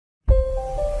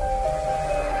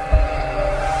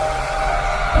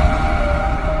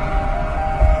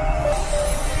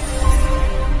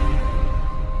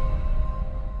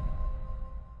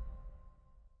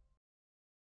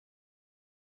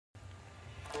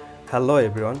Hello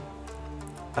everyone,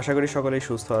 আশা করি সকলেই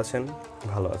সুস্থ আছেন,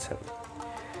 ভালো আছেন।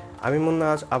 আমি মুন্না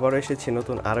আজ আবারও এসেছি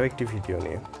নতুন আরও একটি ভিডিও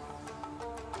নিয়ে।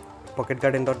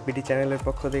 Garden.BD চ্যানেলের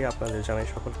পক্ষ থেকে আপনাদের জানাই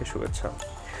সকলকে শুভেচ্ছা।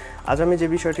 আজ আমি যে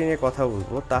বিষয়টি নিয়ে কথা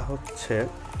বলবো তা হচ্ছে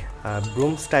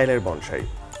ব্রুম স্টাইলের বনসাই।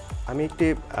 আমি একটি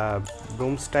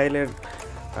ব্রুম স্টাইলের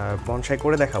বনসাই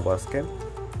করে দেখাবো আজকে।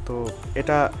 তো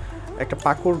এটা একটা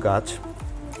পাকুড় গাছ।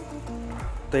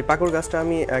 তো এই পাকুড় গাছটা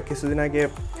আমি কিছুদিন আগে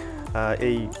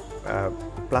এই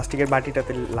প্লাস্টিকের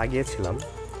বাটিটাতে লাগিয়েছিলাম।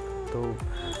 তো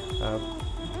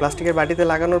প্লাস্টিকের বাটিতে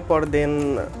লাগানোর পর দেন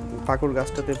পাকুড়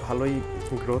গাছটাতে ভালোই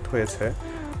গ্রোথ হয়েছে,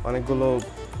 অনেকগুলো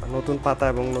নতুন পাতা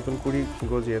এবং নতুন কুড়ি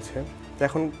গজিয়েছে। তো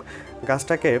এখন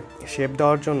গাছটাকে শেপ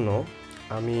দেওয়ার জন্য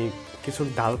আমি কিছু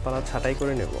ডালপালা ছাঁটাই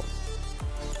করে নেব।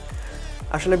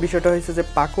 আসলে বিষয়টা হয়েছে যে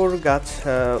পাকুড় গাছ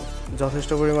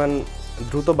যথেষ্ট পরিমাণ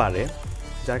দ্রুত বাড়ে,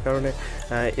 যার কারণে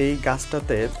এই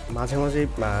গাছটাতে মাঝে মাঝেই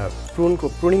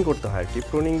প্রুনিং করতে হয়। আর কি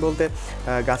প্রুনিং বলতে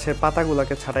গাছের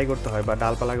পাতাগুলোকে ছাঁটাই করতে হয় বা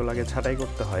ডালপালাগুলোকে ছাঁটাই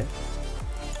করতে হয়।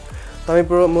 তো আমি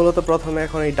মূলত প্রথমে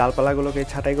এখন এই ডালপালাগুলোকে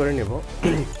ছাঁটাই করে নেব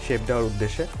শেপ দেওয়ার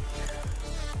উদ্দেশ্যে।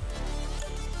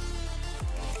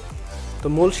 তো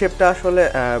মূল শেপটা আসলে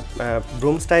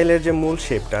ব্রুম স্টাইলের যে মূল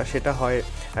শেপটা সেটা হয়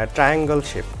ট্রায়াঙ্গল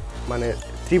শেপ, মানে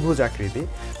ত্রিভুজ আকৃতি।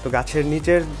 তো গাছের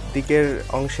নিচের দিকের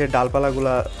অংশের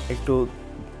ডালপালাগুলো একটু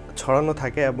ছড়ানো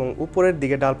থাকে এবং উপরের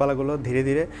দিকে ডালপালাগুলো ধীরে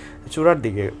ধীরে চূড়ার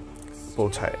দিকে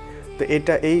পৌঁছায়। তো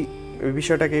এই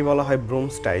বিষয়টাকেই বলা হয় ব্রুম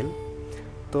স্টাইল।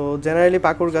 তো জেনারেলি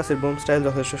পাকুড় গাছের ব্রুম স্টাইল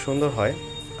যথেষ্ট সুন্দর হয়।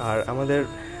 আর আমাদের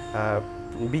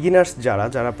বিগিনার্স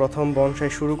যারা প্রথম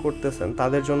বনসাই শুরু করতেছেন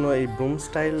তাদের জন্য এই ব্রুম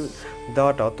স্টাইল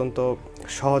দেওয়াটা অত্যন্ত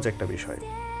সহজ একটা বিষয়,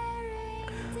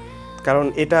 কারণ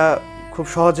এটা খুব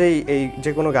সহজেই এই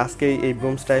যে কোনো গাছকেই এই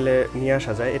ব্রুম স্টাইলে নিয়ে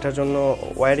আসা যায়। এটার জন্য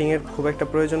ওয়্যারিংয়ের খুব একটা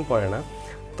প্রয়োজন পড়ে না।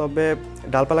 তবে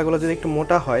ডালপালাগুলো যদি একটু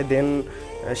মোটা হয় দেন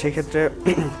সেক্ষেত্রে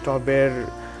টবের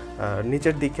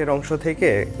নিচের দিকের অংশ থেকে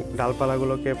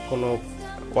ডালপালাগুলোকে কোনো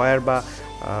ওয়্যার বা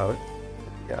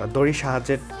দড়ির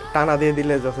সাহায্যে টানা দিয়ে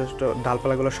দিলে যথেষ্ট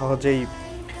ডালপালাগুলো সহজেই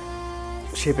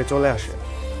শেপে চলে আসে।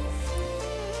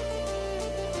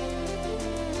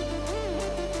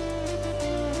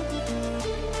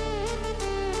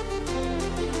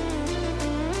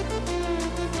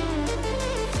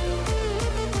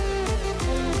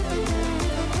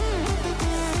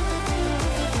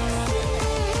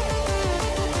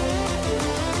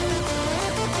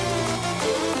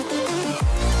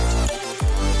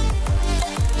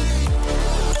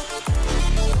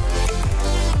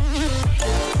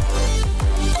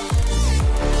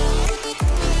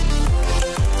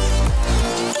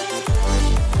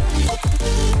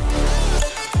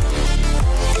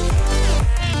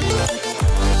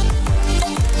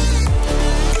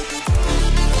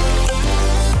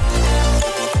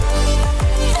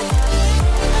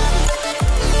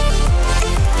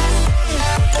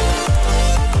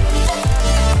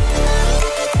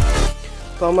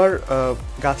 তো আমার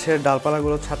গাছের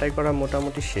ডালপালাগুলো ছাঁটাই করা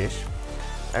মোটামুটি শেষ।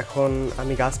 এখন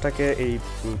আমি গাছটাকে এই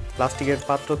প্লাস্টিকের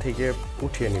পাত্র থেকে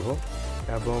উঠিয়ে নেব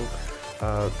এবং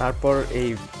তারপর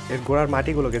এর গোড়ার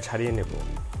মাটিগুলোকে ছাড়িয়ে নেব।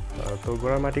 তো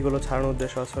গোড়ার মাটিগুলো ছাড়ানোর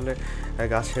উদ্দেশ্য আসলে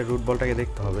গাছের রুট বলটাকে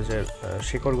দেখতে হবে যে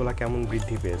শিকড়গুলো কেমন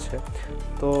বৃদ্ধি পেয়েছে।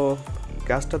 তো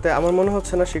গাছটাতে আমার মনে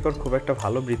হচ্ছে না শিকড় খুব একটা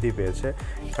ভালো বৃদ্ধি পেয়েছে,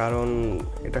 কারণ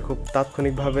এটা খুব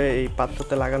তাৎক্ষণিকভাবে এই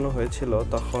পাত্রতে লাগানো হয়েছিল,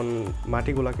 তখন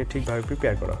মাটিগুলোকে ঠিকভাবে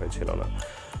প্রিপেয়ার করা হয়েছিল না।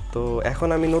 তো এখন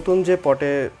আমি নতুন যে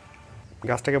পটে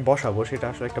গাছটাকে বসাবো সেটা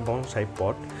আসলে একটা বনসাই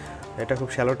পট। এটা খুব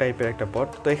শ্যালো টাইপের একটা পট।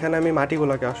 তো এখানে আমি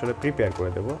মাটিগুলোকে আসলে প্রিপেয়ার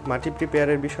করে দেবো। মাটি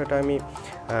প্রিপেয়ারের বিষয়টা আমি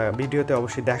ভিডিওতে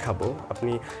অবশ্যই দেখাবো।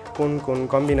 আপনি কোন কোন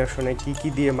কম্বিনেশনে কি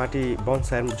দিয়ে মাটি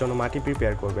বনসাইয়ের জন্য মাটি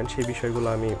প্রিপেয়ার করবেন সেই বিষয়গুলো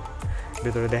আমি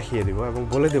ভেতরে দেখিয়ে দেবো এবং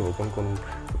বলে দেবো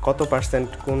কত পার্সেন্ট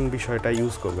কোন বিষয়টা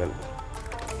ইউজ করবেন।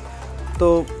 তো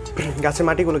গাছের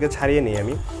মাটিগুলোকে ছাড়িয়ে নিই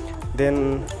আমি। দেন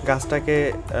গাছটাকে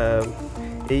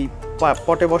এই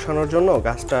পটে বসানোর জন্য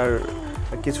গাছটার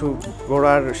কিছু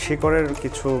গোড়ার শিকড়ের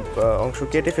কিছু অংশ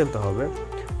কেটে ফেলতে হবে।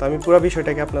 তো আমি পুরো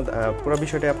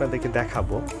বিষয়টাই আপনাদেরকে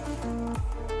দেখাবো।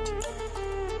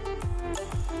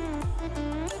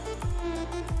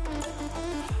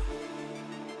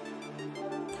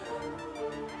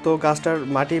 তো গাছটার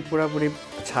মাটি পুরোপুরি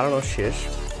ছাড়ানো শেষ।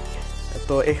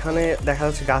 তো এখানে দেখা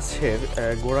যাচ্ছে গাছের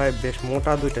গোড়ায় বেশ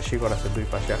মোটা দুইটা শিকড় আছে দুই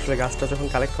পাশে। আসলে গাছটা যখন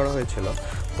কালেক্ট করা হয়েছিল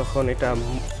তখন এটা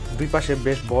দুই পাশে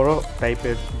বেশ বড়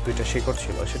টাইপের দুইটা শিকড়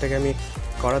ছিল, সেটাকে আমি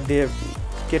করাত দিয়ে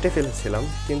কেটে ফেলেছিলাম,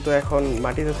 কিন্তু এখন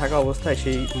মাটিতে থাকা অবস্থায়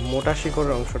সেই মোটা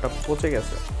শিকড়ের অংশটা পচে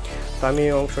গেছে। তো আমি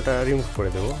এই অংশটা রিমুভ করে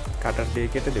দেবো, কাটার দিয়ে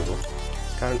কেটে দেবো,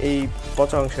 কারণ এই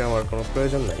পচা অংশের আমার কোনো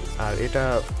প্রয়োজন নাই। আর এটা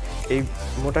এই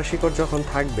মোটা শিকড় যখন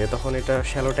থাকবে তখন এটা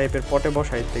শ্যালো টাইপের পটে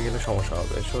বসাইতে গেলে সমস্যা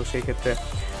হবে। সো সেই ক্ষেত্রে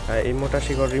এই মোটা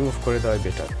শিকড় রিমুভ করে দেওয়াই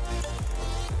বেটার।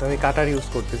 তো আমি কাটার ইউজ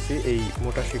করতেছি এই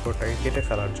মোটা শিকড়টাকে কেটে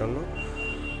ফেলার জন্য।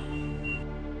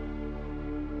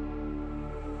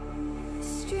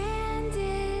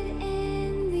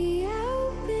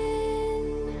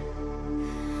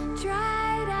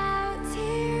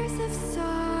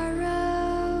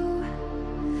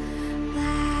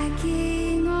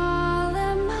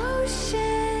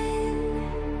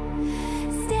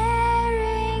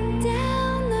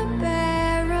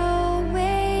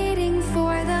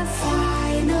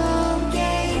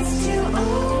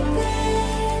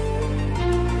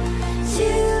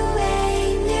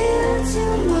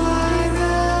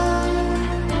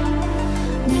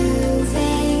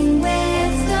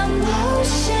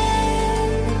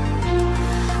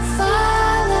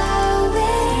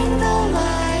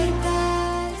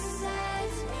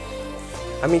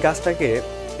 আমি গাছটাকে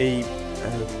এই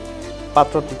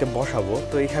পাত্রটিতে বসাবো।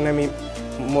 তো এখানে আমি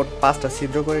মোট 5টা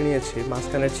ছিদ্র করে নিয়েছি।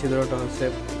 মাঝখানের ছিদ্রটা হচ্ছে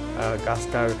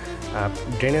গাছটার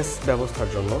ড্রেনেজ ব্যবস্থার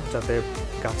জন্য, যাতে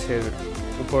গাছের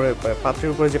উপরে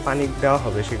পাত্রের উপরে যে পানি দেওয়া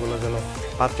হবে সেগুলো যেন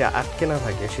পাত্রে আটকে না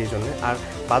থাকে সেই জন্য। আর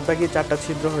বাদবাকি 4টা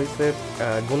ছিদ্র হয়েছে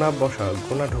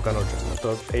গুণা ঢোকানোর জন্য। তো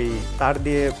এই তার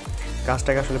দিয়ে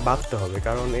গাছটাকে আসলে বাঁধতে হবে,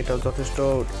 কারণ এটা যথেষ্ট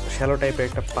শ্যালো টাইপের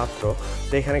একটা পাত্র।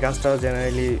 তো এখানে গাছটা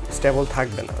জেনারেলি স্টেবল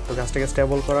থাকবে না। তো গাছটাকে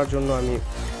স্টেবল করার জন্য আমি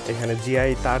এখানে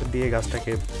জিআই তার দিয়ে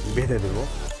গাছটাকে বেঁধে দেবো।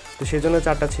 তো সেই জন্য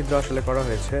 4টা ছিদ্র আসলে করা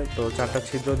হয়েছে। তো 4টা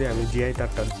ছিদ্র দিয়ে আমি জিআই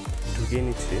তারটা ঢুকিয়ে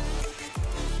নিচ্ছি।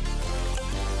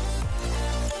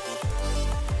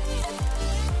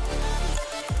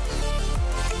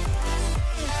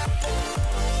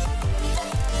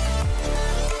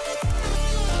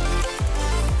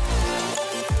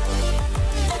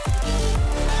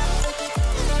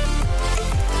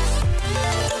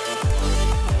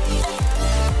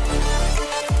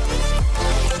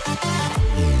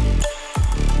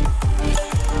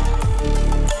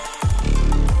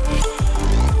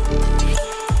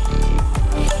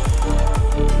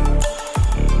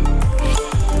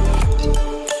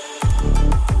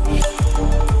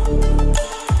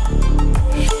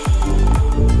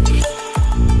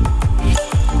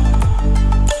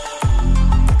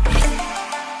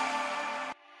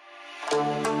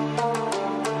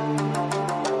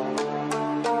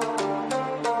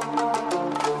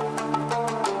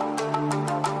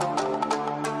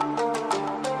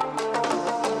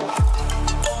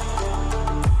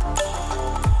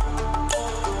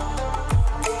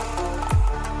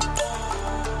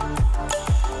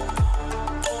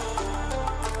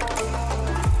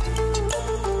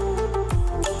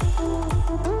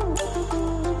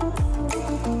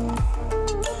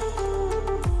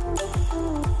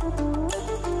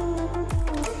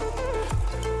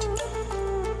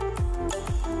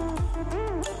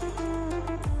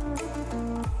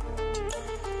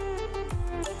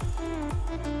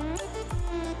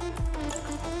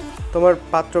 তোমার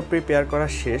পাত্র প্রিপেয়ার করা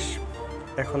শেষ।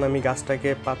 এখন আমি গাছটাকে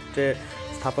পাত্রে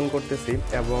স্থাপন করতেছি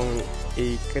এবং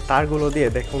এই তারগুলো দিয়ে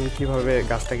দেখুন কিভাবে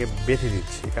গাছটাকে বেঁধে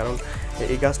দিচ্ছি, কারণ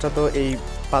এই গাছটা তো এই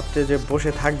পাত্রে যে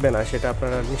বসে থাকবে না সেটা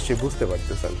আপনারা নিশ্চয়ই বুঝতে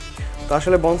পারতেছেন। তো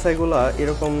আসলে বনসাইগুলো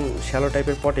এরকম শ্যালো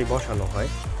টাইপের পটেই বসানো হয়।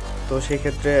 তো সেই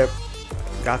ক্ষেত্রে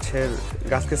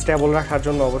গাছকে স্টেবল রাখার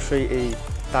জন্য অবশ্যই এই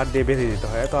তার দিয়ে বেঁধে দিতে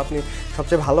হয়। তো আপনি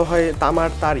সবচেয়ে ভালো হয়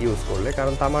তামার তার ইউজ করলে,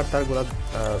 কারণ তামার তারগুলো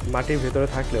মাটির ভেতরে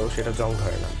থাকলেও সেটা জং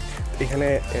ধরে না। এখানে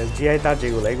জিআই তার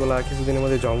এগুলো কিছুদিনের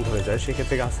মধ্যে জং ধরে যায়,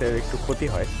 সেক্ষেত্রে গাছের একটু ক্ষতি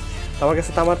হয়। তো আমার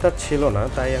কাছে তামার তার ছিল না,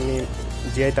 তাই আমি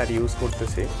জিআই তার ইউজ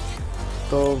করতেছি।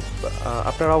 তো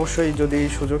আপনারা অবশ্যই যদি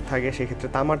সুযোগ থাকে সেক্ষেত্রে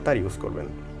তামার তার ইউজ করবেন।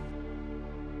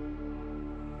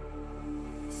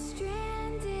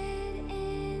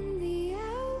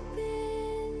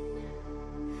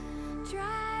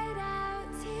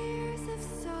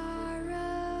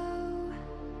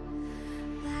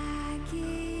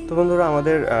 তো বন্ধুরা,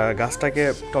 আমাদের গাছটাকে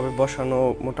টবে বসানো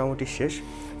মোটামুটি শেষ।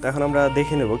 তো এখন আমরা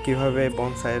দেখে নেব কিভাবে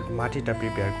বনসাইয়ের মাটিটা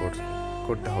প্রিপেয়ার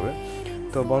করতে হবে।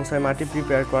 তো বনসাই মাটি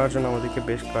প্রিপেয়ার করার জন্য আমাদেরকে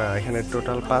এখানে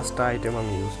টোটাল 5টা আইটেম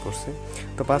আমি ইউজ করছি।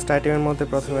 তো 5টা আইটেমের মধ্যে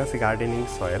প্রথমে আছে গার্ডেনিং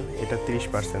সয়েল, এটা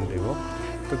 30% দেব।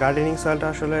 তো গার্ডেনিং সয়েলটা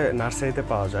আসলে নার্সারিতে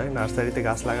পাওয়া যায়, নার্সারিতে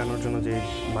গাছ লাগানোর জন্য যে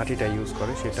মাটিটা ইউজ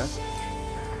করে সেটা।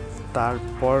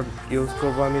 তারপর ইউজ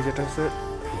করব আমি যেটা হচ্ছে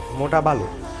মোটা বালু,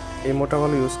 এই মোটা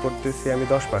বালু ইউজ করতেছি আমি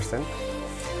 10%।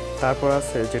 তারপর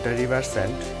আছে যেটা রিভার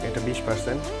স্যান্ড, এটা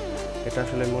 20%। এটা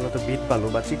আসলে মূলত বিট বালু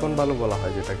বা চিকন বালু বলা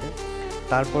হয় যেটাকে।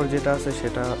 তারপর যেটা আছে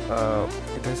এটা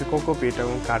হচ্ছে কোকোপিট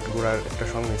এবং কাঠগুঁড়ার একটা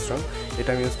সংমিশ্রণ, এটা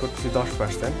আমি ইউজ করতেছি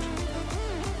 10%।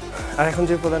 আর এখন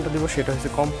যে উপাদানটা দিব সেটা হচ্ছে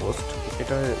কম্পোস্ট।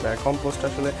 এটা কম্পোস্ট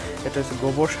আসলে এটা হচ্ছে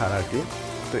গোবর সার আর কি।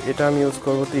 তো এটা আমি ইউজ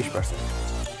করব 30%।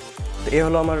 তো এই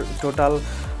হলো আমার টোটাল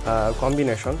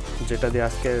কম্বিনেশন, যেটা দিয়ে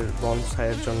আজকের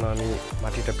বনসাইয়ের জন্য আমি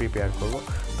মাটিটা প্রিপেয়ার করব।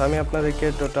 তো আমি আপনাদেরকে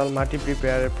টোটাল মাটি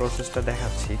প্রিপেয়ারের প্রসেসটা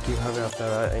দেখাচ্ছি, কিভাবে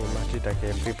আপনারা এই মাটিটাকে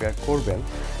প্রিপেয়ার করবেন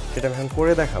সেটা আমি এখন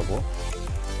করে দেখাবো।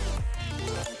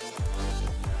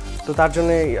 তো তার জন্য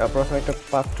প্রথমে একটা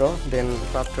পাত্র, দেন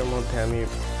পাত্রের মধ্যে আমি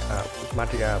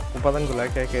মাটির উপাদানগুলো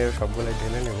একে একে সবগুলোই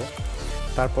ঢেলে নেব।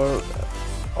 তারপর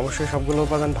অবশ্যই সবগুলো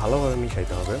উপাদান ভালোভাবে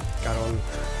মিশাইতে হবে, কারণ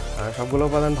সবগুলো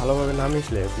উপাদান ভালোভাবে না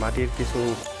মিশলে মাটির কিছু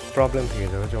প্রবলেম থেকে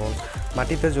যাবে। যেমন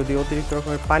মাটিতে যদি অতিরিক্ত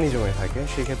রকমের পানি জমে থাকে,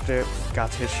 সেক্ষেত্রে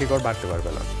গাছের শিকড় বাড়তে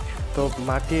পারবে না। তো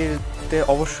মাটিতে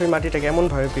অবশ্যই মাটিটাকে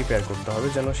এমনভাবে প্রিপেয়ার করতে হবে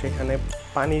যেন সেখানে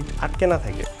পানি আটকে না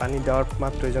থাকে। পানি দেওয়ার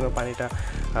মাত্রই যেন পানিটা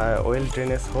ওয়েল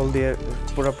ড্রেনেজ হোল দিয়ে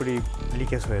পুরোপুরি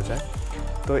লিকেজ হয়ে যায়।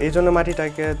 তো এই জন্য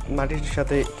মাটির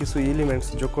সাথে কিছু এলিমেন্টস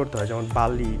যোগ করতে হয়, যেমন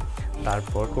বালি,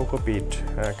 তারপর কোকোপিট,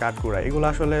 কাঠগুঁড়া। এগুলো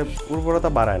আসলে উর্বরতা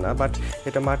বাড়ায় না, বাট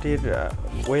এটা মাটির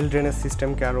ওয়েল ড্রেনেজ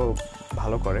সিস্টেমকে আরও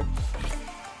ভালো করে।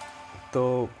 তো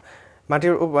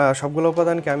মাটির সবগুলো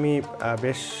উপাদানকে আমি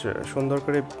বেশ সুন্দর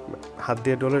করে হাত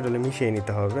দিয়ে ডলে ডলে মিশিয়ে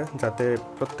নিতে হবে, যাতে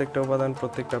প্রত্যেকটা উপাদান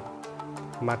প্রত্যেকটা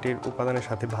মাটির উপাদানের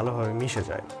সাথে ভালোভাবে মিশে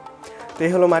যায়। তো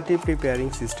এই হলো মাটি প্রিপেয়ারিং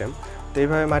সিস্টেম। তো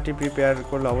এইভাবে মাটি প্রিপেয়ার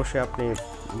করলে অবশ্যই আপনি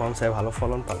বনসাই ভালো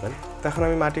ফলন পাবেন। তো এখন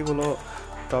আমি মাটিগুলো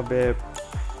টবে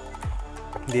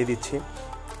দিয়ে দিচ্ছি।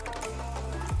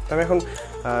 তবে এখন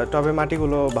টবে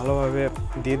মাটিগুলো ভালোভাবে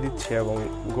দিয়ে দিচ্ছি এবং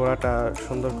গোড়াটা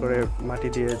সুন্দর করে মাটি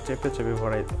দিয়ে চেপে চেপে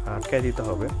ভরাই আটকায় দিতে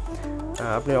হবে।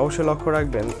 আপনি অবশ্যই লক্ষ্য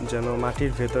রাখবেন যেন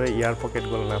মাটির ভেতরে এয়ার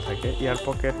পকেটগুলো না থাকে। এয়ার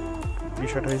পকেট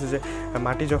বিষয়টা হয়েছে যে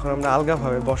মাটি যখন আমরা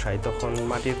আলগাভাবে বসাই, তখন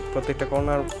মাটির প্রত্যেকটা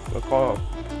কর্নার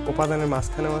উপাদানের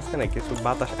মাঝখানে কিছু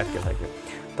বাতাস আটকে থাকে।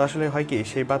 তো আসলে হয় কি,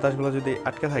 সেই বাতাসগুলো যদি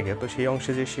আটকে থাকে, তো সেই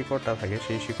অংশে যে শিকড়টা থাকে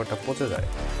সেই শিকড়টা পচে যায়।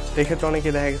 তো এক্ষেত্রে অনেকে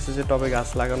দেখা গেছে যে টবে গাছ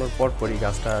লাগানোর পরপরই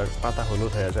গাছটার পাতা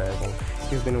হলুদ হয়ে যায় এবং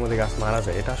কিছুদিনের মধ্যে গাছ মারা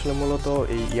যায়। এটা আসলে মূলত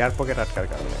এই এয়ার পকেট আটকার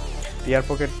কারণে। এয়ার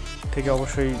পকেট থেকে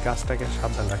অবশ্যই গাছটাকে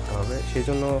সাবধান রাখতে হবে। সেই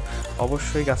জন্য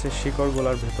অবশ্যই গাছের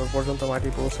শিকড়গুলোর ভেতর পর্যন্ত মাটি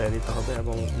পৌঁছায় দিতে হবে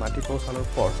এবং মাটি পৌঁছানোর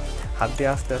পর হাত দিয়ে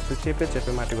আস্তে আস্তে চেপে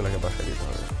চেপে মাটিগুলোকে বসিয়ে দিতে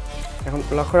হবে। এখন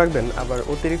লক্ষ্য রাখবেন, আবার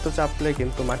অতিরিক্ত চাপলে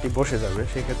কিন্তু মাটি বসে যাবে,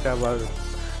 সেক্ষেত্রে আবার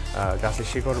গাছের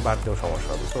শিকড় বাড়তেও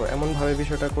সমস্যা হবে। তো এমনভাবে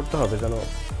বিষয়টা করতে হবে যেন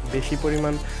বেশি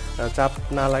পরিমাণ চাপ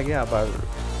না লাগে, আবার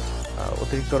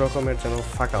অতিরিক্ত রকমের যেন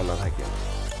ফাঁকাও না থাকে।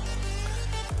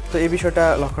 তো এই বিষয়টা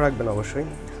লক্ষ্য রাখবেন অবশ্যই।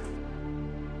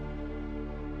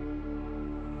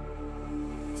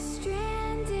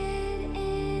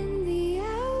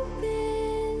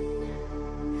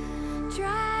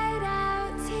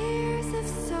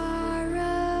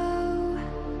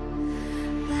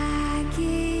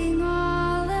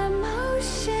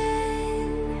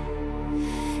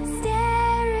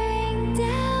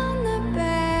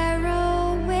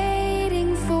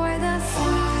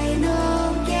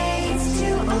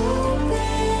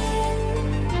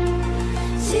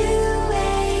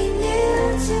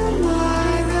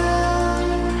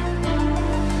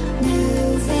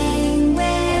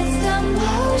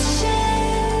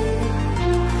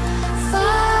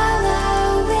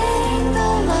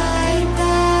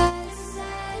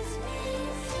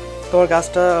 তোমার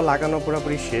গাছটা লাগানো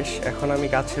পুরোপুরি শেষ। এখন আমি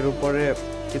গাছের উপরে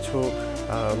কিছু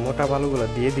মোটা বালুগুলো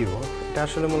দিয়ে দিব। এটা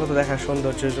আসলে মূলত দেখার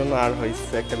সৌন্দর্যের জন্য। আর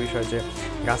হয়েছে একটা বিষয় যে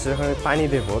গাছে যখন আমি পানি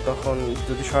দেবো, তখন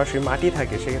যদি সরাসরি মাটি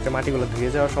থাকে, সেক্ষেত্রে মাটিগুলো ধুয়ে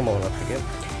যাওয়ার সম্ভাবনা থাকে।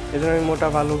 এই জন্য আমি মোটা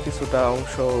বালু কিছুটা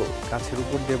অংশ গাছের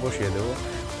উপর দিয়ে বসিয়ে দেবো।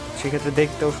 সেক্ষেত্রে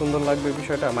দেখতেও সুন্দর লাগবে,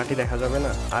 বিষয়টা মাটি দেখা যাবে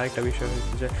না। আরেকটা বিষয়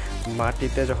হচ্ছে যে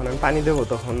মাটিতে যখন আমি পানি দেবো,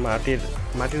 তখন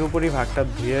মাটির উপরই ভাগটা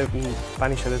ধুয়ে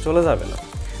পানির সাথে চলে যাবে না।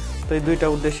 তো এই দুইটা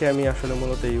উদ্দেশ্যে আমি আসলে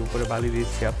মূলত এই উপরে বালি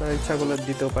দিচ্ছি। আপনারা ইচ্ছা করলে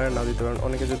দিতেও পারেন, না দিতে পারেন।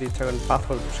 অনেকে যদি ইচ্ছা করেন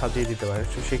পাথর সাজিয়ে দিতে পারে,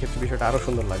 সেক্ষেত্রে বিষয়টা আরও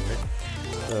সুন্দর লাগবে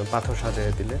পাথর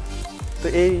সাজিয়ে দিলে। তো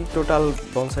এই টোটাল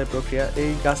বনসাই প্রক্রিয়া।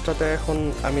 এই গাছটাতে এখন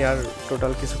আমি আর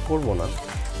টোটাল কিছু করব না,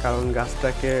 কারণ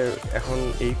গাছটাকে এখন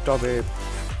এই টবে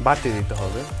বাড়তে দিতে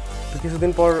হবে। তো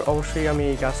কিছুদিন পর অবশ্যই আমি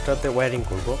এই গাছটাতে ওয়্যারিং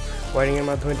করব। ওয়্যারিংয়ের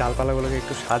মাধ্যমে ডালপালাগুলোকে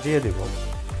একটু সাজিয়ে দেব।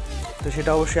 তো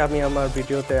সেটা অবশ্যই আমি আমার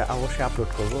ভিডিওতে অবশ্যই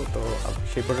আপলোড করব। তো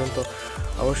সেই পর্যন্ত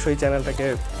অবশ্যই চ্যানেলটাকে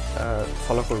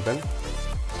ফলো করবেন।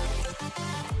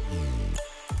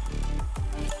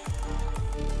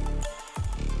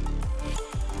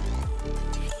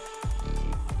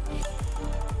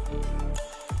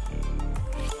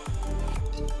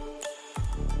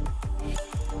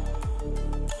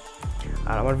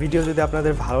 আর আমার ভিডিও যদি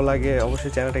আপনাদের ভালো লাগে,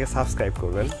 অবশ্যই চ্যানেলটাকে সাবস্ক্রাইব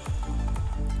করবেন।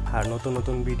 আর নতুন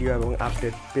নতুন ভিডিও এবং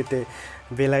আপডেট পেতে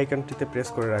বেল আইকনটিতে প্রেস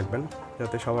করে রাখবেন,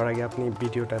 যাতে সবার আগে আপনি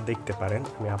ভিডিওটা দেখতে পারেন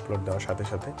আমি আপলোড দেওয়ার সাথে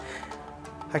সাথে।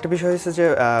 একটা বিষয় হচ্ছে যে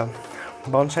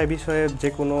বনসাই বিষয়ে যে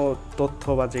কোনো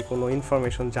তথ্য বা যে কোনো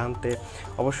ইনফরমেশন জানতে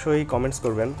অবশ্যই কমেন্টস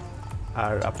করবেন।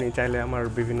 আর আপনি চাইলে আমার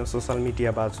বিভিন্ন সোশ্যাল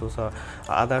মিডিয়া বা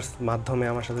আদার্স মাধ্যমে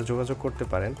আমার সাথে যোগাযোগ করতে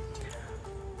পারেন।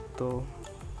 তো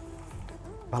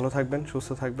ভালো থাকবেন,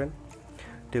 সুস্থ থাকবেন।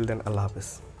 টিল দেন, আল্লাহ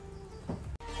হাফেজ।